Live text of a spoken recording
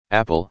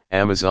Apple,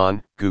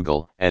 Amazon,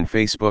 Google, and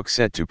Facebook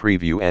set to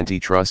preview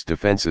antitrust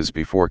defenses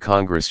before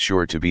Congress.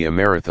 Sure to be a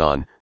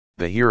marathon,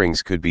 the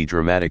hearings could be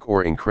dramatic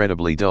or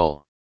incredibly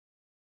dull.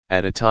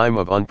 At a time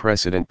of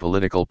unprecedented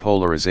political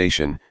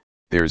polarization,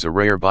 there's a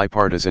rare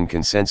bipartisan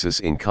consensus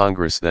in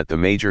Congress that the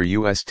major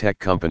U.S. tech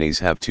companies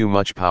have too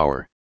much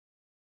power.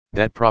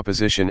 That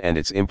proposition and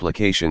its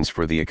implications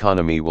for the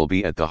economy will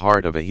be at the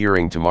heart of a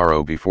hearing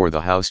tomorrow before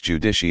the House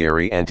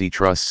Judiciary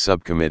Antitrust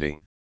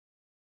Subcommittee.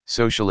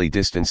 Socially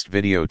distanced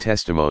video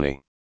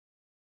testimony.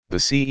 The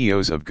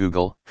CEOs of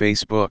Google,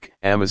 Facebook,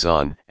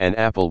 Amazon, and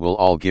Apple will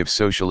all give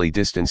socially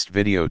distanced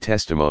video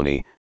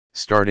testimony,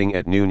 starting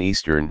at noon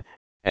Eastern,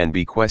 and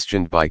be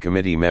questioned by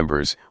committee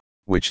members,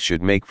 which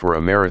should make for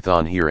a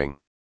marathon hearing.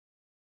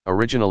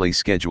 Originally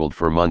scheduled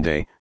for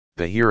Monday,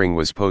 the hearing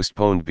was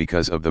postponed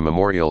because of the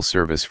memorial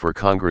service for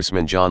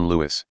Congressman John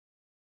Lewis.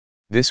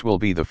 This will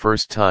be the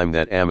first time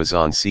that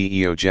Amazon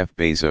CEO Jeff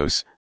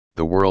Bezos,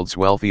 the world's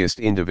wealthiest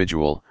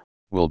individual,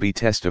 will be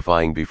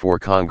testifying before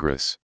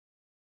Congress.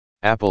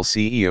 Apple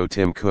CEO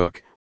Tim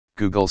Cook,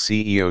 Google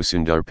CEO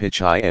Sundar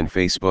Pichai and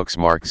Facebook's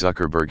Mark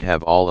Zuckerberg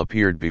have all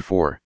appeared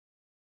before.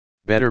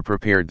 Better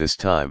prepared this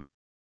time.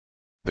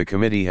 The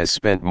committee has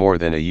spent more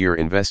than a year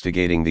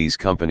investigating these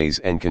companies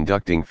and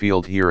conducting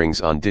field hearings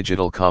on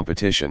digital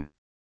competition.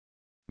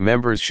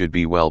 Members should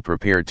be well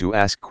prepared to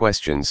ask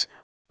questions,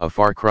 a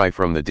far cry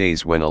from the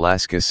days when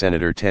Alaska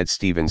Senator Ted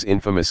Stevens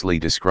infamously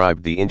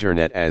described the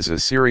Internet as a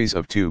series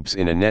of tubes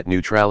in a net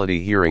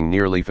neutrality hearing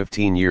nearly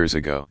 15 years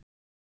ago.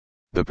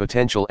 The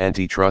potential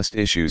antitrust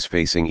issues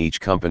facing each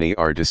company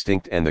are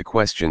distinct and the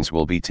questions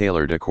will be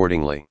tailored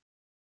accordingly.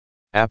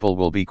 Apple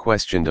will be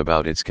questioned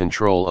about its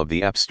control of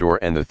the App Store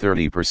and the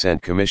 30%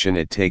 commission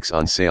it takes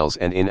on sales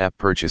and in-app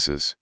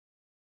purchases.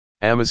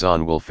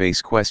 Amazon will face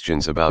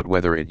questions about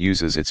whether it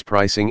uses its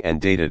pricing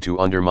and data to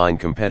undermine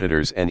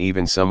competitors and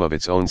even some of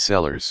its own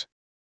sellers.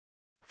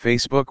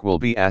 Facebook will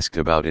be asked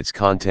about its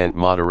content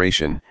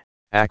moderation,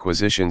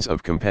 acquisitions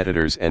of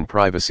competitors and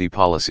privacy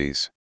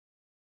policies.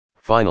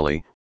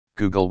 Finally,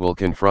 Google will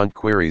confront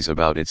queries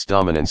about its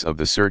dominance of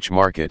the search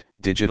market,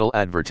 digital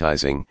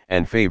advertising,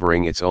 and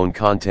favoring its own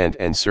content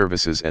and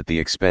services at the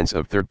expense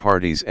of third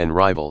parties and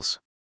rivals.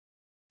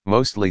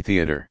 Mostly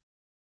theater.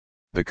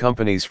 The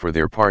companies for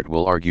their part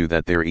will argue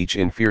that they're each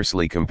in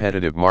fiercely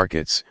competitive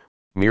markets,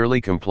 merely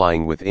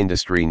complying with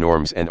industry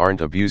norms and aren't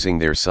abusing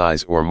their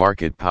size or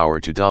market power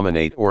to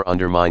dominate or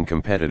undermine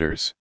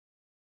competitors.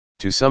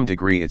 To some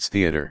degree it's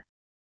theater.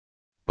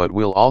 But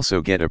we'll also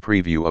get a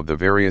preview of the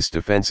various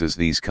defenses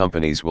these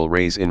companies will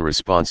raise in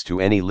response to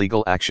any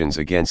legal actions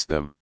against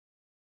them.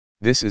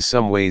 This in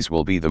some ways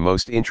will be the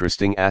most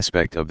interesting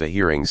aspect of the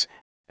hearings,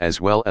 as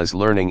well as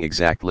learning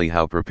exactly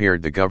how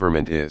prepared the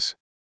government is.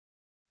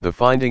 The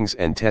findings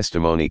and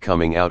testimony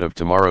coming out of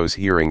tomorrow's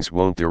hearings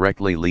won't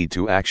directly lead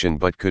to action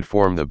but could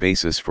form the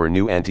basis for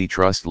new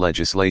antitrust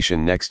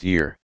legislation next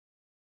year.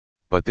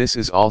 But this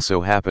is also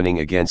happening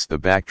against the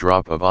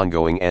backdrop of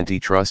ongoing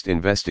antitrust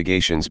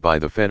investigations by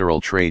the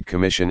Federal Trade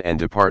Commission and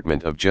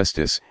Department of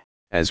Justice,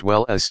 as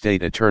well as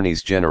state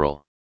attorneys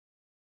general.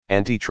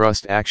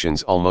 Antitrust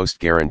actions almost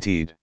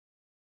guaranteed.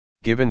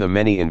 Given the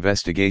many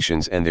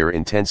investigations and their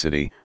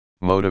intensity,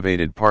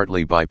 motivated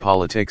partly by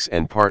politics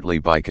and partly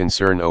by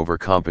concern over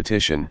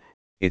competition,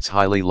 it's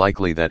highly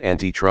likely that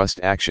antitrust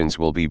actions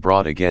will be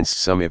brought against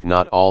some if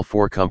not all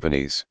four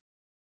companies.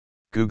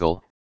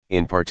 Google,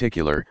 in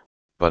particular,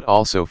 but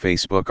also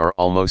Facebook are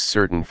almost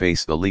certain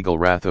face the legal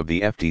wrath of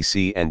the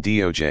FTC and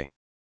DOJ.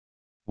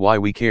 Why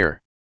we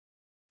care?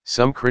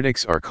 Some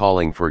critics are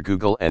calling for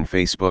Google and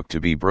Facebook to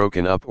be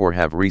broken up or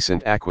have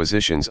recent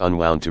acquisitions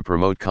unwound to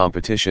promote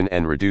competition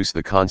and reduce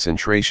the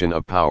concentration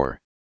of power.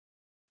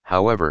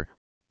 However,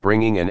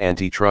 bringing an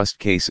antitrust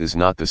case is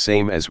not the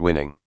same as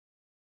winning.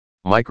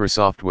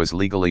 Microsoft was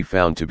legally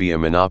found to be a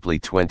monopoly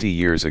 20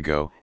 years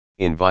ago,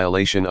 in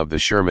violation of the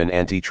Sherman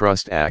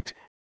Antitrust Act,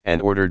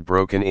 and ordered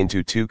broken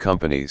into two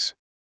companies.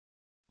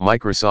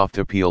 Microsoft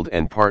appealed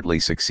and partly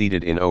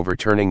succeeded in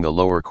overturning the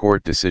lower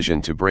court decision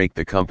to break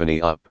the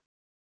company up.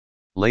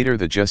 Later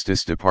the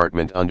Justice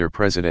Department under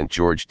President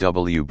George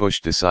W. Bush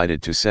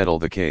decided to settle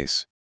the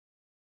case.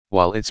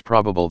 While it's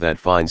probable that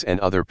fines and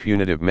other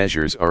punitive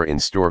measures are in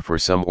store for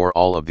some or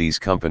all of these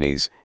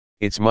companies,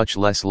 it's much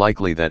less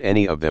likely that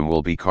any of them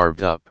will be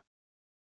carved up.